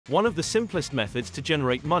One of the simplest methods to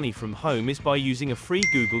generate money from home is by using a free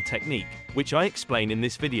Google technique, which I explain in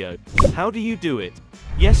this video. How do you do it?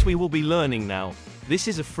 Yes, we will be learning now. This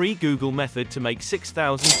is a free Google method to make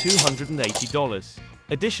 $6,280.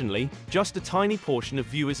 Additionally, just a tiny portion of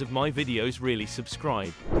viewers of my videos really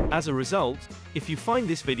subscribe. As a result, if you find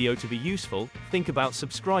this video to be useful, think about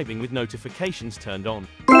subscribing with notifications turned on.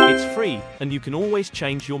 It's free, and you can always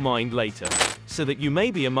change your mind later, so that you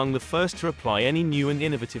may be among the first to apply any new and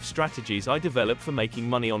innovative strategies I develop for making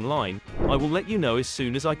money online. I will let you know as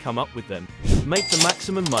soon as I come up with them. Make the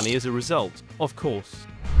maximum money as a result, of course.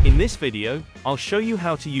 In this video, I'll show you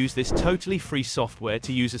how to use this totally free software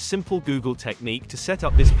to use a simple Google technique to set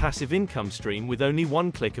up this passive income stream with only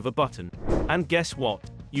one click of a button. And guess what?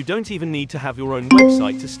 You don't even need to have your own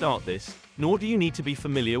website to start this, nor do you need to be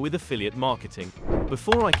familiar with affiliate marketing.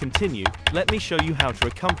 Before I continue, let me show you how to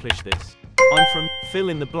accomplish this. I'm from fill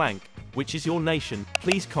in the blank, which is your nation.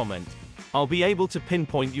 Please comment. I'll be able to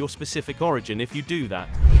pinpoint your specific origin if you do that.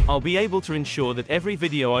 I'll be able to ensure that every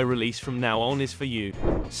video I release from now on is for you.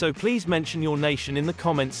 So please mention your nation in the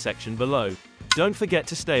comments section below. Don't forget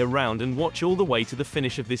to stay around and watch all the way to the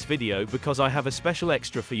finish of this video because I have a special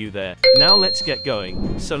extra for you there. Now let's get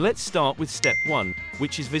going. So let's start with step 1,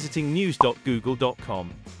 which is visiting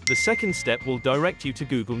news.google.com. The second step will direct you to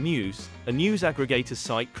Google News, a news aggregator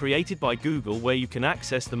site created by Google where you can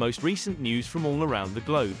access the most recent news from all around the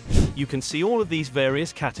globe. You can see all of these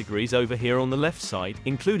various categories over here on the left side,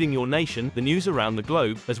 including your nation, the news around the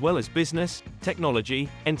globe, as well as business, technology,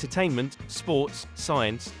 entertainment, sports,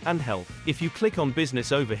 science, and health. If you click on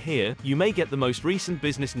business over here, you may get the most recent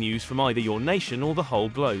business news from either your nation or the whole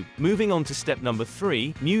globe. Moving on to step number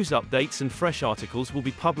 3, news updates and fresh articles will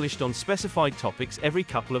be published on specified topics every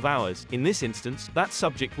couple of hours. In this instance, that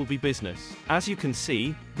subject will be business. As you can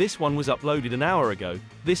see, this one was uploaded an hour ago,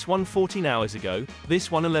 this one 14 hours ago,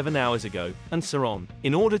 this one 11 hours ago, and so on.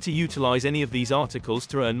 In order to utilize any of these articles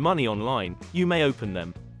to earn money online, you may open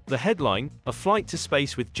them. The headline, "A Flight to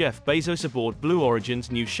Space with Jeff Bezos Aboard Blue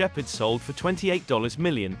Origin's New Shepard Sold for $28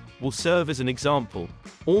 million, will serve as an example.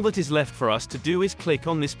 All that is left for us to do is click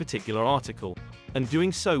on this particular article, and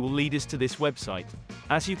doing so will lead us to this website.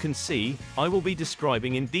 As you can see, I will be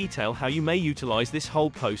describing in detail how you may utilize this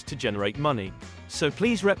whole post to generate money. So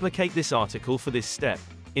please replicate this article for this step.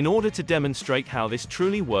 In order to demonstrate how this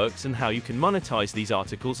truly works and how you can monetize these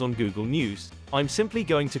articles on Google News, I'm simply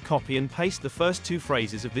going to copy and paste the first 2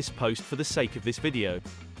 phrases of this post for the sake of this video.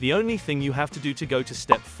 The only thing you have to do to go to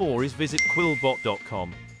step 4 is visit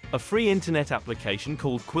quillbot.com. A free internet application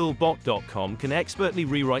called quillbot.com can expertly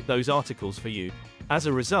rewrite those articles for you. As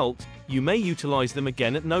a result, you may utilize them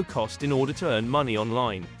again at no cost in order to earn money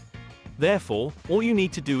online. Therefore, all you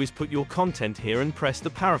need to do is put your content here and press the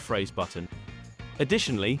paraphrase button.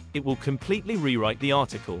 Additionally, it will completely rewrite the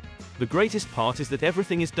article. The greatest part is that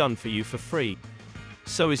everything is done for you for free.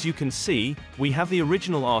 So as you can see, we have the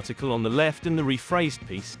original article on the left and the rephrased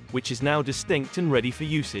piece, which is now distinct and ready for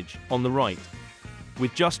usage, on the right.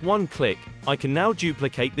 With just one click, I can now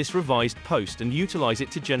duplicate this revised post and utilize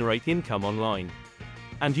it to generate income online.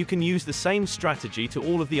 And you can use the same strategy to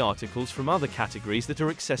all of the articles from other categories that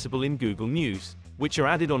are accessible in Google News, which are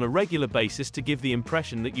added on a regular basis to give the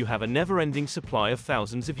impression that you have a never-ending supply of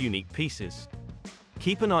thousands of unique pieces.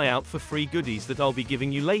 Keep an eye out for free goodies that I'll be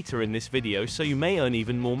giving you later in this video so you may earn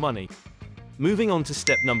even more money. Moving on to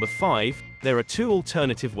step number 5, there are 2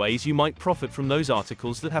 alternative ways you might profit from those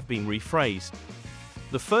articles that have been rephrased.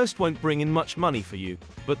 The first won't bring in much money for you,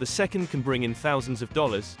 but the second can bring in thousands of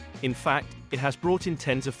dollars. In fact, it has brought in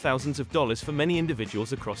tens of thousands of dollars for many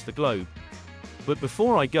individuals across the globe. But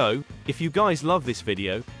before I go, if you guys love this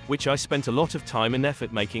video, which I spent a lot of time and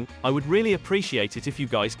effort making, I would really appreciate it if you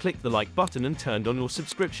guys clicked the like button and turned on your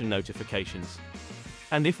subscription notifications.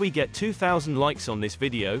 And if we get 2,000 likes on this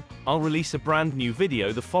video, I'll release a brand new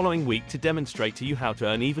video the following week to demonstrate to you how to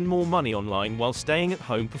earn even more money online while staying at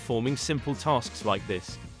home performing simple tasks like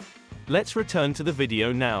this. Let's return to the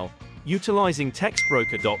video now. Utilizing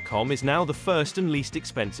textbroker.com is now the first and least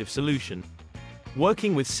expensive solution.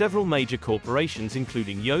 Working with several major corporations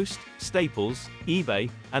including Yoast, Staples, eBay,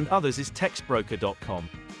 and others is textbroker.com.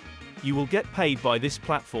 You will get paid by this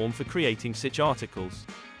platform for creating such articles.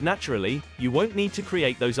 Naturally, you won't need to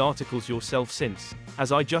create those articles yourself since,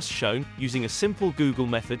 as I just shown, using a simple Google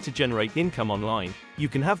method to generate income online, you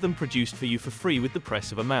can have them produced for you for free with the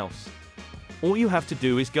press of a mouse. All you have to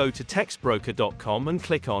do is go to textbroker.com and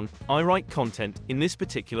click on I write content in this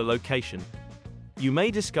particular location. You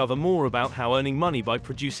may discover more about how earning money by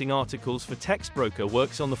producing articles for TextBroker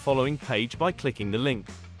works on the following page by clicking the link.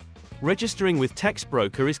 Registering with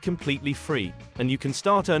TextBroker is completely free, and you can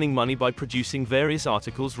start earning money by producing various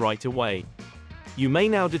articles right away. You may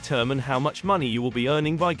now determine how much money you will be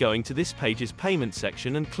earning by going to this page's payment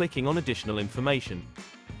section and clicking on additional information.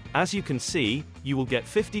 As you can see, you will get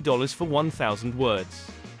 $50 for 1,000 words.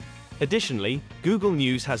 Additionally, Google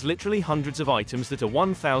News has literally hundreds of items that are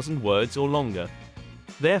 1,000 words or longer.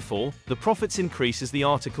 Therefore, the profits increase as the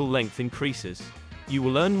article length increases. You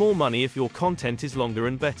will earn more money if your content is longer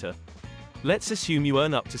and better. Let's assume you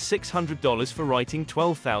earn up to $600 for writing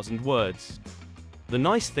 12,000 words. The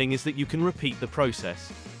nice thing is that you can repeat the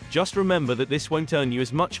process. Just remember that this won't earn you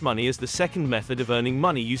as much money as the second method of earning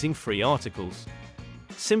money using free articles.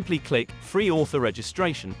 Simply click Free Author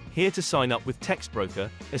Registration here to sign up with TextBroker,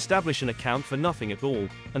 establish an account for nothing at all,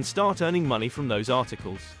 and start earning money from those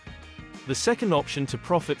articles. The second option to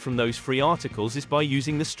profit from those free articles is by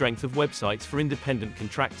using the strength of websites for independent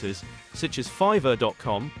contractors, such as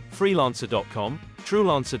Fiverr.com, Freelancer.com,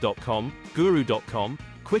 Truelancer.com, Guru.com,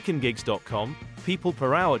 QuickenGigs.com,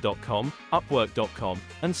 PeoplePerHour.com, Upwork.com,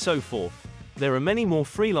 and so forth. There are many more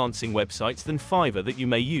freelancing websites than Fiverr that you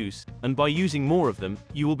may use, and by using more of them,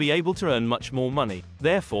 you will be able to earn much more money.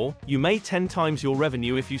 Therefore, you may 10 times your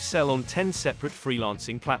revenue if you sell on 10 separate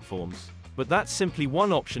freelancing platforms. But that's simply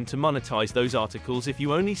one option to monetize those articles if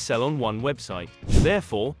you only sell on one website.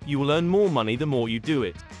 Therefore, you will earn more money the more you do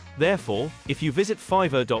it. Therefore, if you visit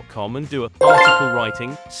Fiverr.com and do a article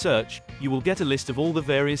writing search, you will get a list of all the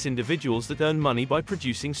various individuals that earn money by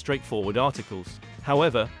producing straightforward articles.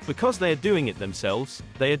 However, because they are doing it themselves,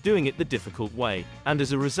 they are doing it the difficult way. And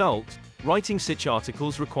as a result, writing such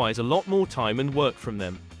articles requires a lot more time and work from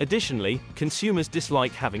them. Additionally, consumers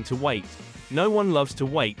dislike having to wait. No one loves to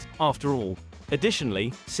wait, after all.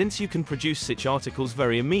 Additionally, since you can produce such articles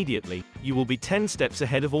very immediately, you will be 10 steps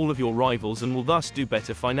ahead of all of your rivals and will thus do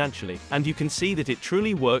better financially. And you can see that it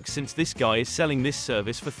truly works since this guy is selling this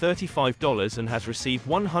service for $35 and has received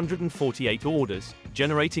 148 orders,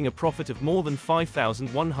 generating a profit of more than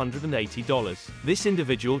 $5,180. This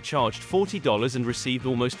individual charged $40 and received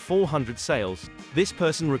almost 400 sales. This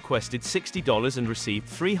person requested $60 and received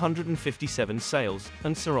 357 sales,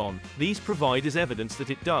 and so on. These provide as evidence that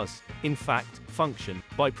it does, in fact, function.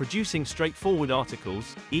 By producing straightforward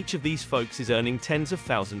articles, each of these folks is earning tens of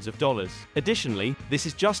thousands of dollars. Additionally, this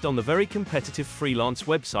is just on the very competitive freelance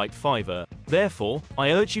website Fiverr. Therefore,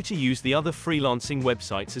 I urge you to use the other freelancing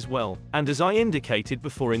websites as well. And as I indicated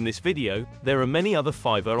before in this video, there are many other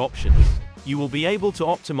Fiverr options. You will be able to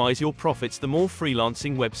optimize your profits the more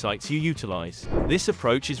freelancing websites you utilize. This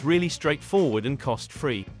approach is really straightforward and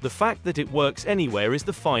cost-free. The fact that it works anywhere is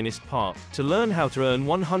the finest part. To learn how to earn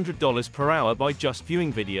 $100 per hour by just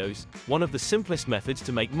viewing videos, one of the simplest methods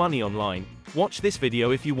to make money online, watch this video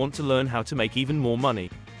if you want to learn how to make even more money.